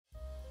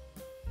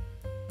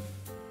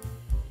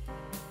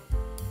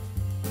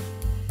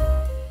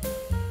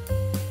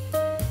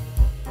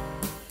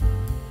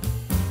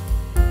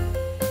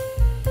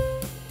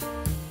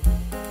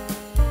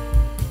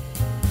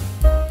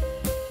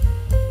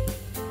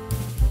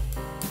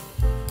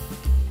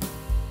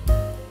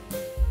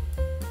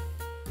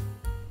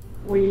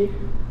We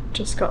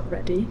just got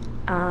ready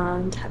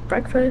and had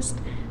breakfast,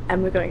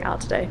 and we're going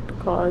out today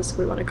because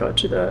we want to go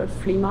to the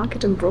flea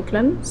market in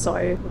Brooklyn. So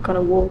we're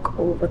gonna walk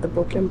over the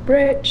Brooklyn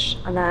Bridge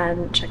and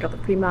then check out the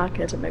flea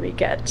market and maybe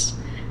get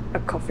a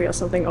coffee or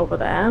something over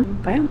there.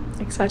 But yeah,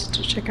 excited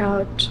to check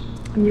out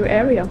a new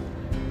area.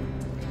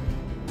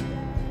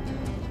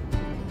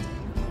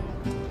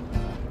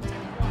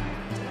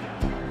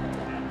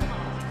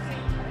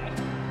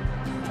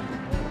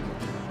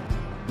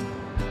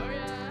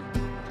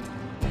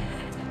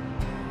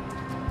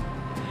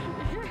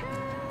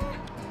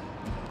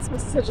 My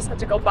sister just had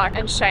to go back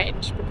and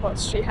change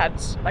because she had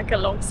like a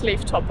long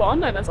sleeve top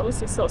on, and it's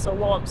obviously so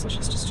warm, so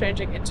she's just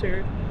changing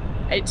into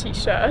a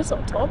t-shirt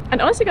on top.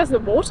 And honestly guys, the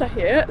water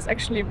here is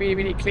actually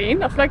really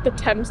clean. I feel like the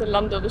Thames in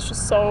London is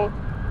just so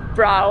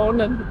brown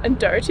and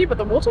dirty, but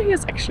the water here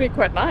is actually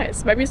quite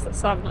nice. Maybe it's the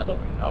sun, I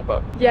don't really know,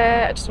 but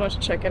yeah, I just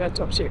wanted to check in and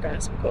talk to you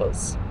guys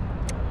because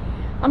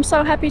I'm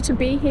so happy to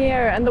be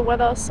here and the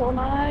weather is so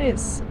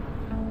nice.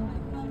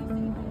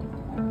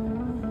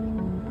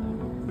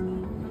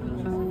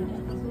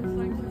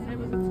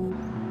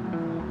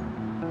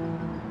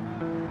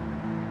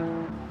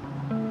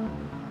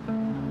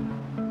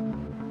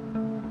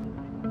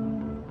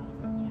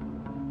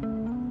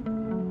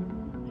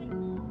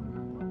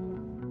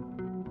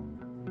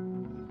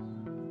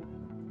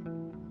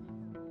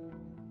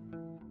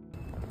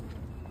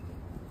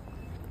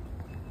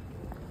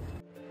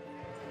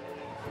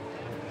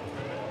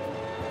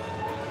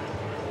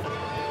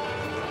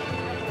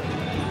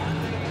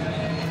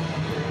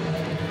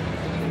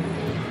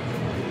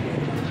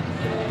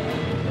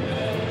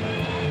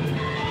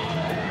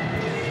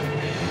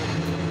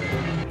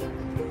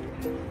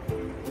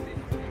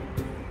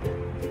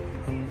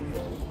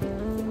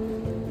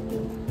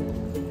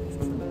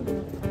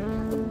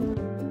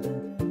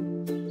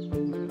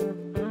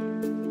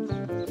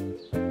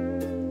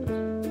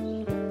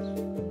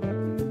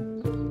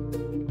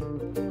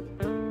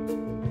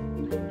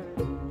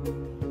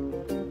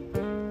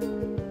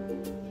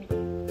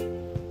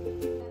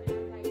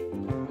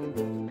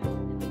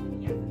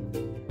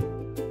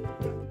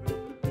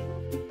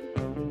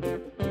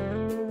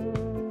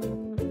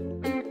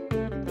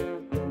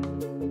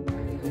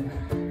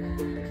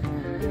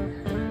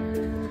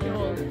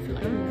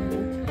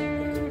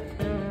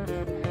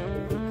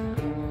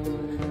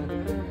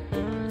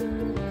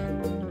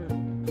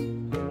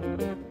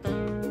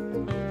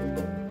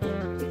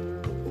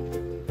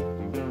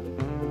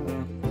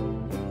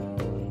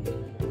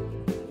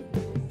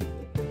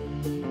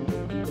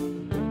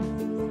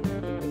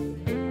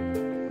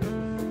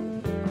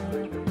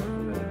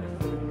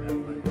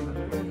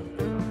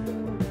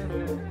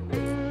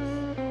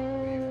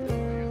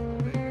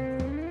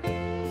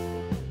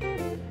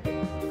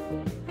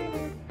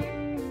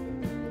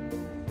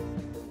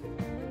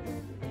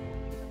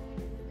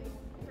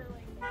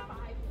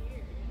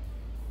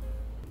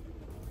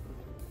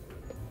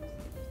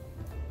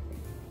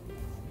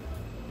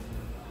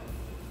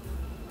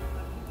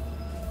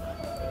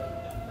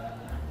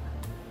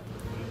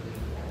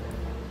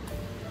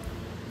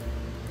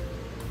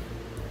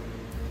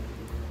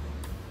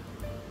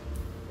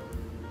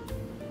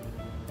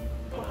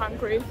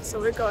 Hungry, so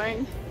we're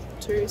going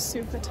to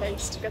Super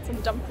Taste to get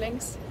some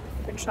dumplings.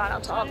 We've been trying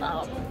out our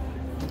now,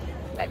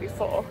 maybe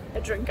for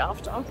a drink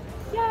after.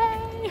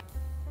 Yay!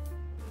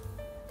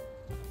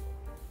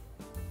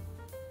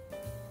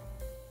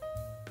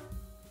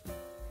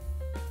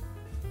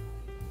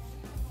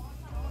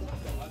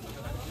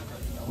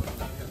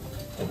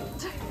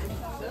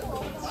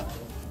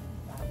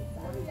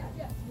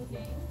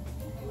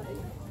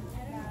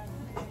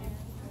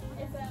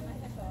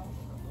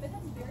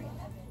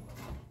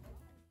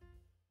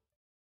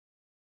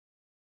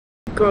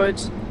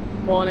 Good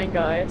morning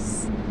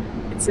guys,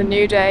 it's a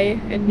new day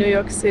in New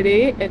York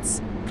City.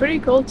 It's pretty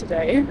cold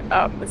today,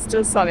 it's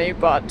still sunny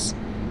but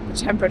the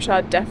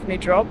temperature definitely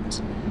dropped,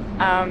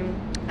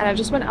 and I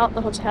just went out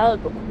the hotel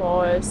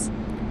because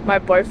my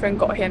boyfriend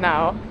got here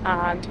now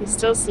and he's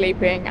still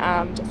sleeping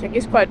and I think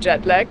he's quite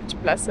jet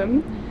lagged, bless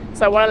him,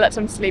 so I want to let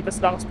him sleep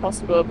as long as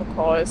possible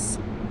because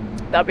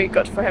that'll be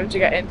good for him to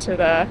get into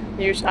the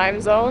new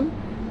time zone.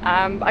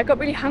 I got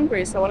really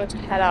hungry, so I wanted to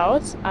head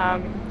out.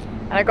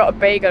 And I got a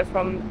bagel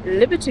from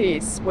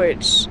Liberty's,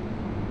 which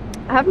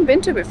I haven't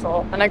been to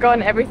before. And I got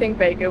an everything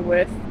bagel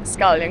with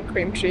scallion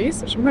cream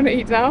cheese, which I'm gonna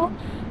eat now.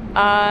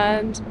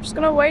 And I'm just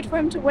gonna wait for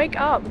him to wake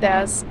up.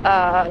 There's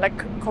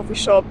like a coffee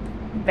shop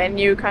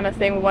venue kind of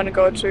thing we want to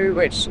go to,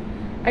 which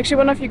actually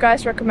one of you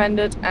guys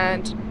recommended,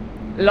 and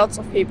lots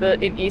of people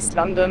in East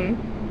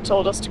London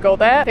told us to go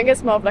there. I think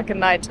it's more of like a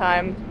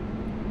nighttime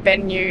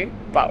venue,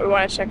 but we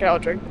want to check it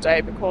out during the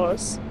day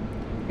because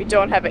we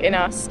don't have it in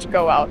us to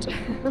go out.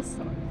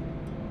 So.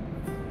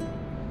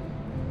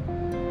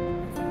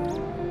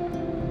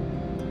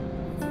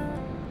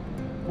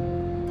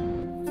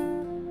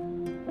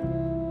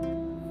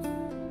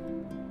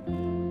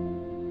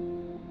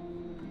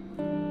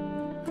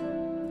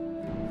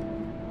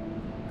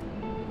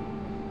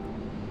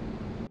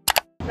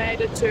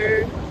 Made it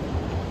to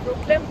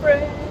Brooklyn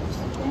Bridge.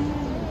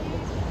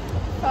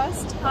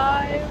 Breakfast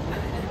time.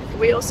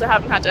 We also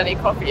haven't had any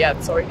coffee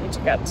yet, so we need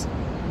to get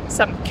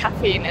some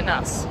caffeine in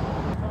us.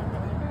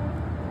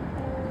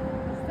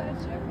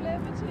 Statue of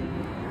Liberty.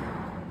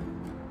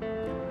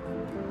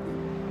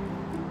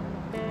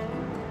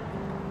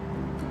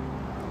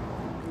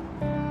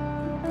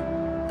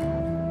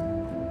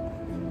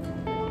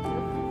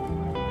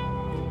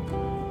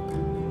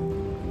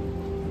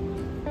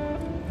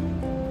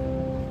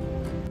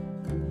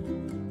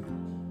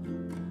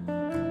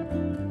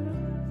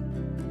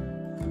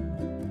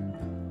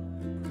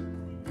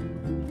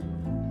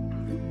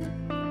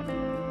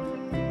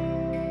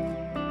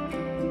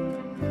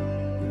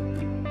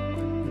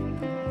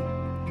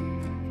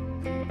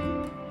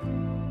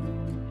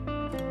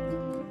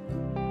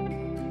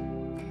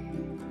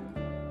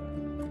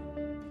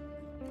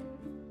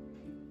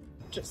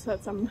 Just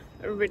had some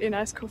really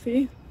nice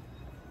coffee,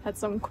 had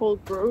some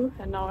cold brew,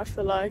 and now I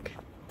feel like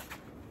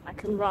I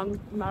can run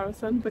a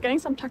marathon. We're getting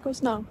some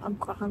tacos now. I'm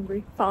quite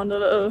hungry. Found a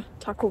little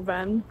taco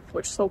van,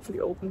 which is hopefully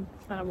open,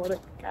 and I want to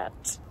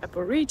get a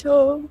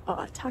burrito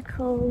or a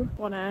taco.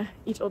 Want to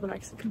eat all the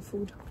Mexican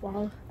food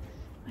while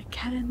I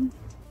can.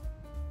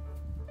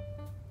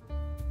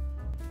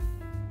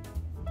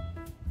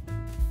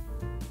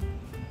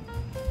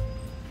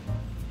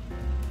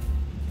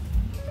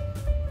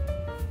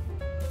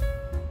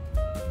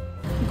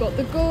 Got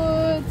the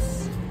goods.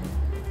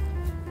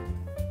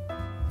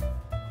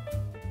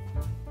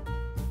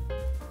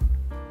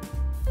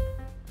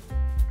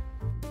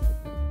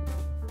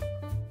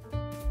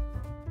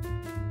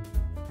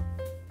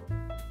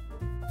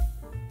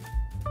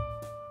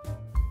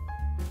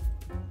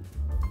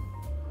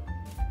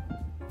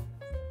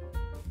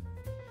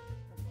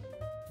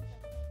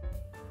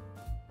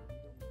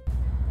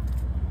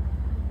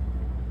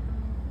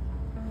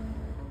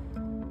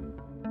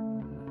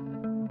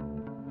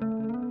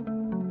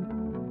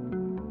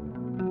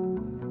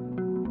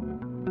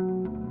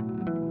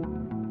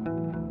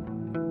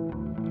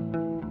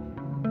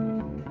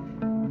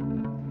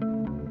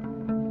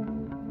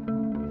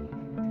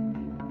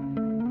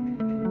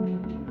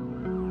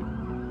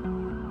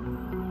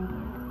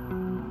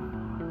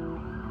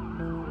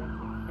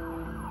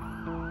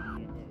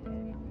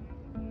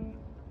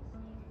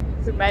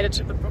 We made it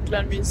to the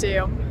Brooklyn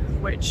Museum,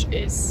 which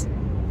is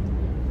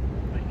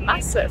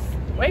massive,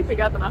 way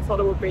bigger than I thought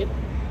it would be.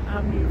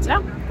 So yeah,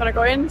 I'm gonna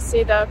go in,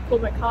 see the Paul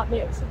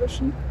McCartney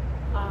exhibition,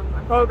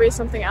 and probably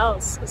something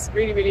else. It's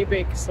really, really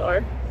big,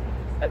 so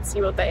let's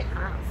see what they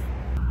have.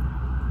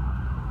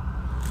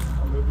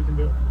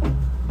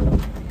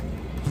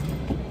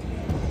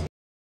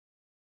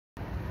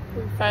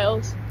 We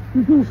failed.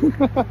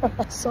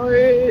 So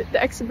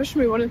the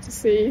exhibition we wanted to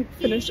see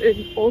finished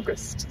in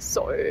August,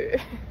 so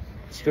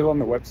still on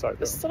the website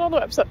though. It's still on the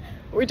website.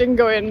 We didn't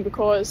go in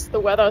because the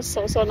weather is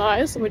so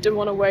nice and we didn't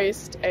want to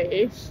waste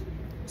a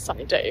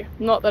sunny day.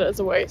 Not that it's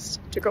a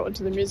waste to go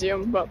into the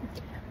museum, but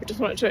we just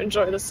wanted to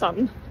enjoy the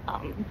sun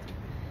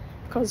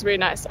because it's really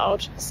nice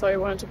out, so we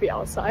wanted to be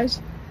outside.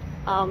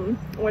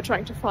 We're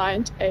trying to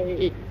find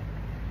a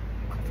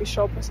coffee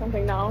shop or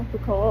something now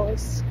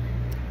because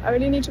I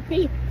really need to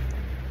pee.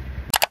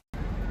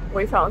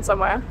 We found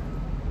somewhere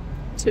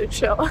to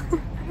chill,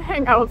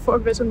 hang out for a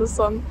bit in the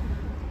sun.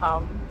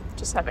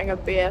 Just having a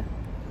beer,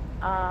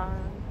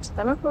 and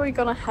then we're probably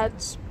gonna head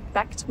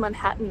back to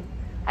Manhattan.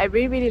 I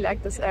really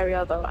like this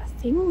area though. I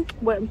think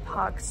we're in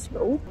Park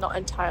Slope, not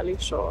entirely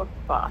sure,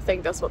 but I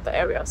think that's what the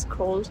area is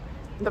called.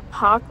 And the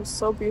park was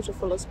so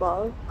beautiful as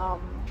well,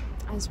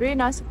 and it's really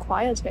nice and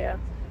quiet here,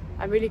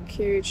 and really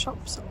cute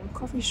shops and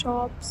coffee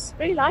shops.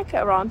 Really like it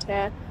around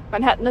here.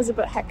 Manhattan is a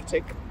bit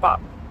hectic, but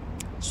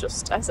it's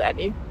just as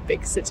any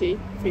big city.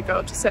 If you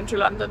go to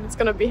central London, it's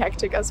gonna be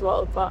hectic as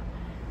well, but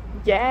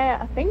yeah,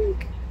 I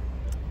think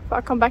if I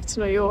come back to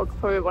New York, I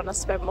probably want to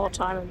spend more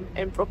time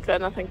in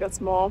Brooklyn. I think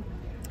that's more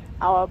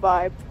our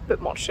vibe, a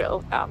bit more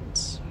chill,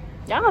 and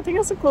yeah, I think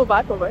it's a cool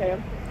vibe over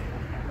here.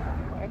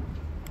 Anyway,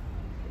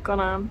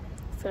 gonna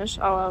finish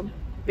our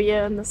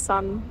beer in the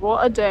sun.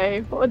 What a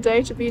day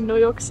to be in New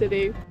York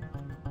City.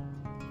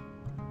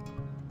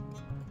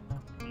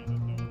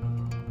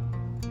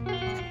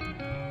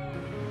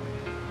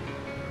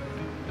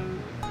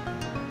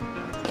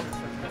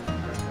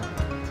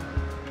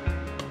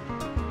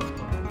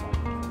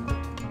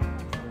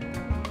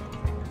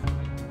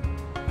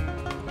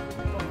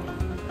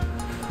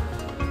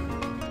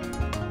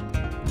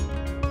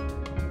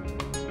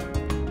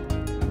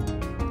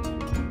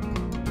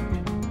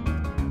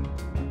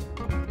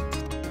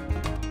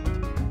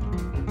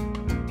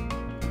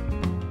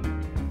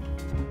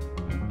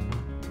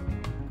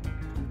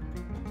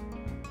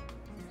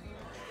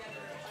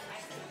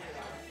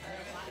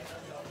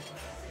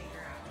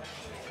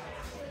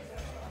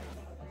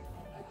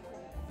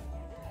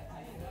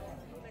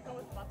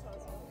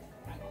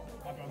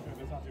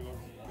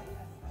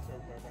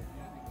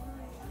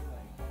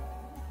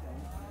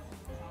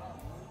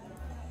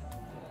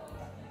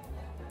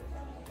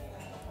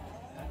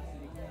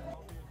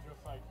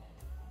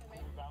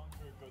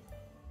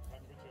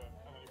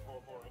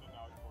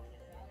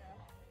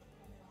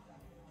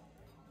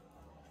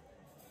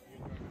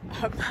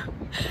 Um,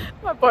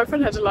 my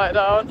boyfriend had to lie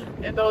down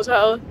in the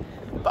hotel,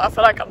 but I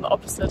feel like I'm the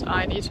opposite.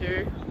 I need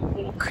to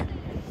walk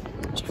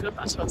to feel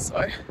better, so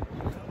I'm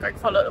going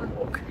for a little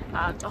walk.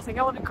 And I think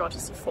I want to go to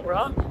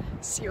Sephora,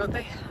 see what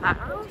they have.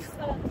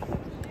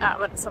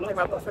 And it's something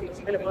my boyfriend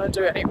doesn't really want to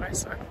do anyway,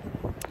 so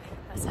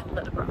let's have a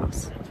little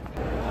browse.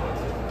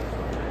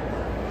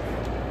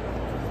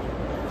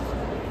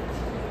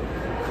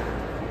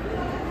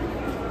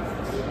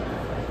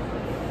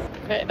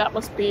 Okay, that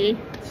must be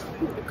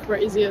the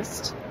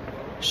craziest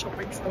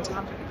shopping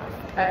center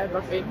I've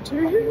ever been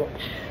to.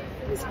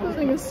 This whole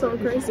thing is so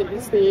crazy.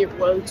 It's the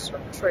World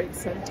Trade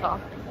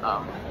Center.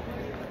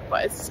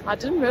 But I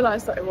didn't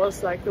realize that it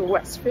was like the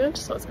Westfield,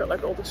 so it's got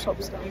like all the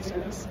shops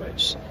downstairs,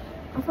 which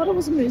I thought it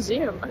was a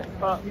museum,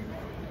 but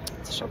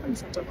it's a shopping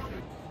center.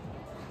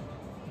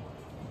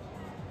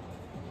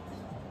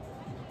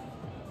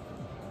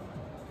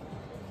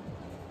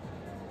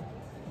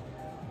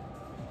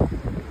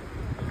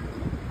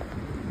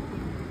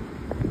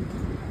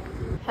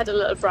 Had a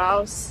little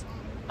browse.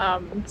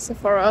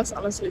 Sephora is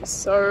honestly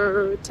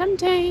so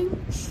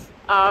tempting,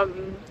 but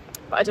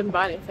I didn't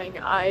buy anything.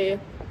 I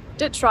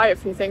did try a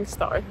few things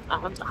though,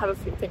 and I have a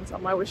few things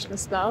on my wish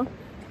list now.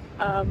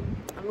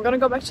 I'm gonna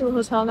go back to the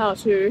hotel now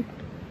to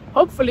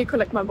hopefully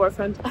collect my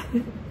boyfriend.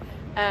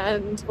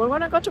 And we're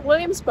gonna go to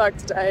Williamsburg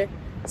today.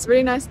 It's a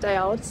really nice day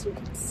out, as you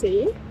can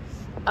see.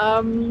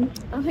 I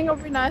think it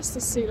would be nice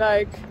to see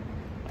like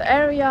the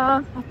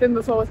area. I've been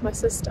before with my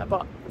sister,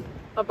 but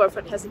my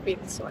boyfriend hasn't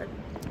been, so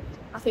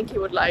I think he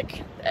would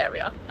like the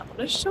area. I'm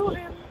gonna show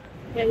him.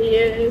 Here he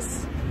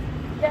is.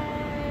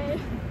 Yay!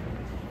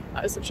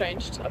 I also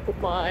changed. I put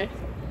my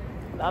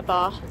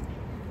leather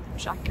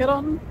jacket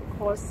on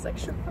because it's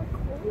actually quite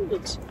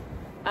cold.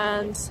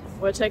 And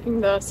we're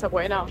taking the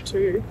subway now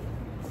to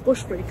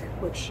Bushwick,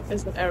 which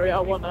is an area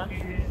I wanna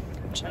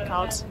check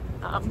out,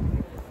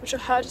 which I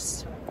heard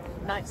is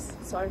nice.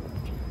 So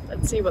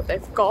let's see what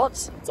they've got.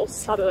 It's also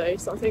Saturday,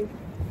 so I think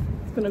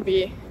it's gonna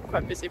be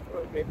quite busy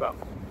probably, but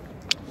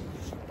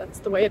that's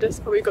the way it is.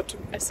 But we got to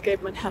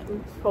escape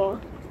Manhattan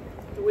for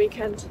the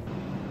weekend.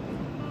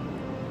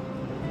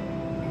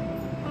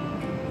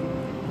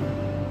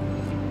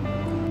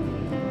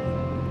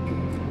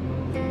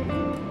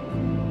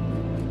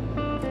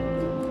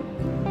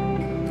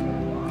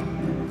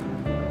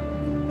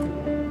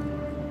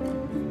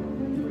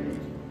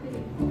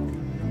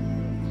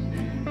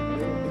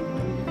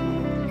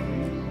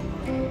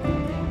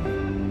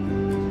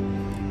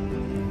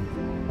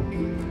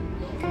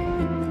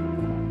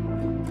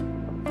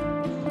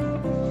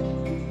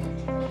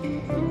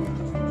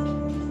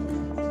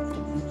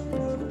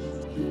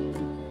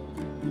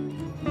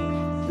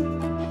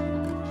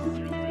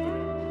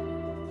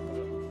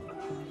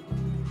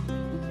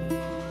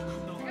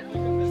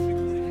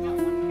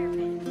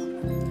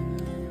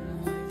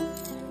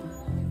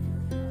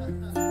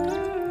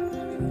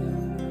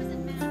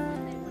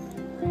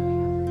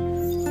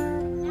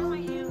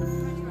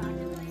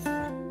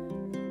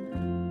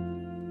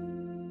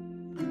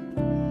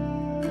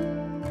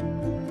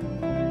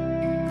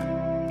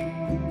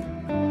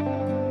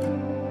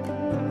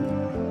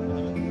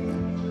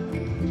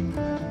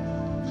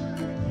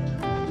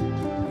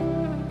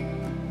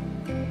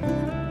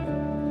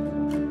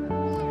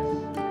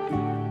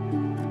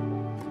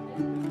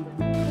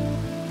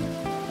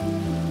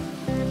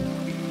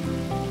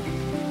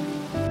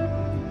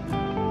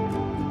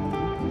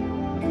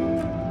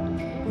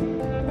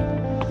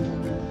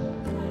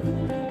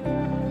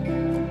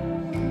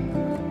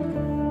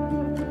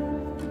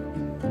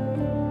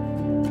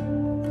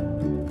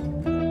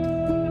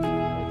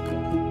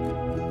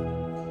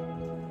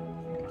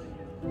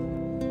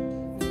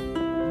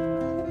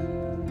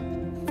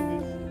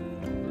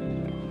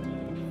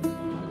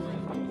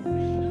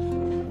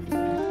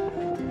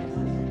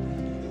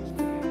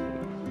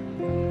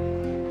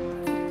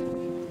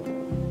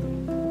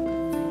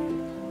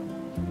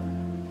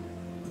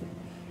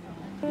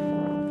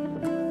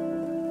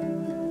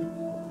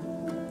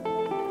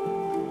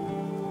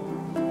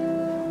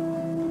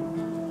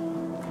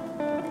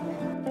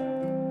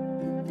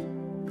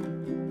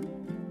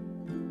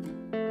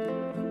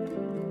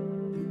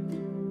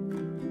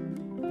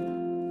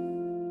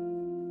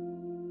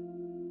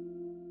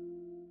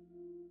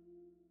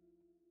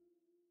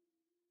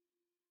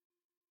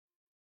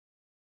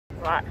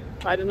 Right,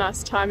 quite a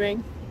nice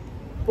timing.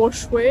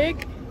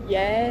 Bushwick,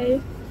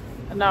 yay!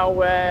 And now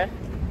we're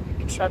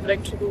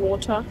traveling to the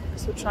water,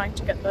 so we're trying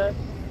to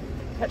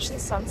catch the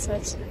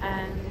sunset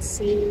and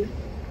see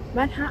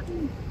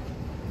Manhattan.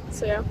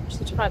 So yeah,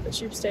 just need to find the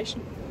tube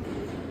station.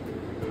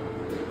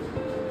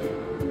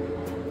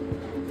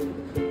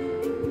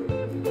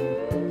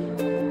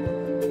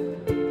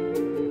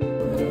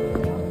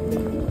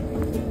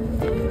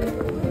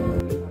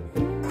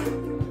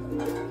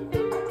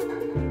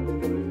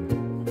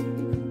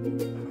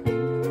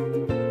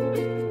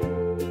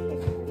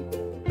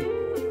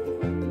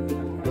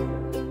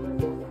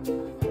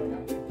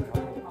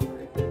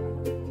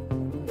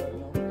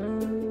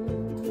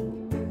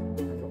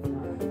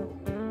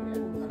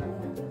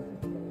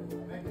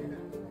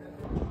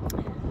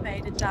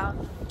 head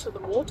down to the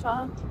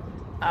water.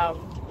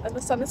 And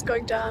the sun is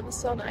going down, it's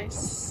so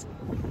nice.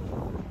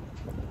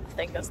 I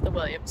think that's the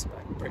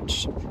Williamsburg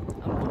Bridge.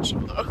 I'm not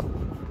sure though.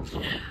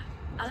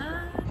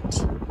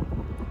 And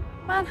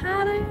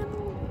Manhattan,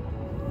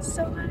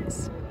 so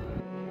nice.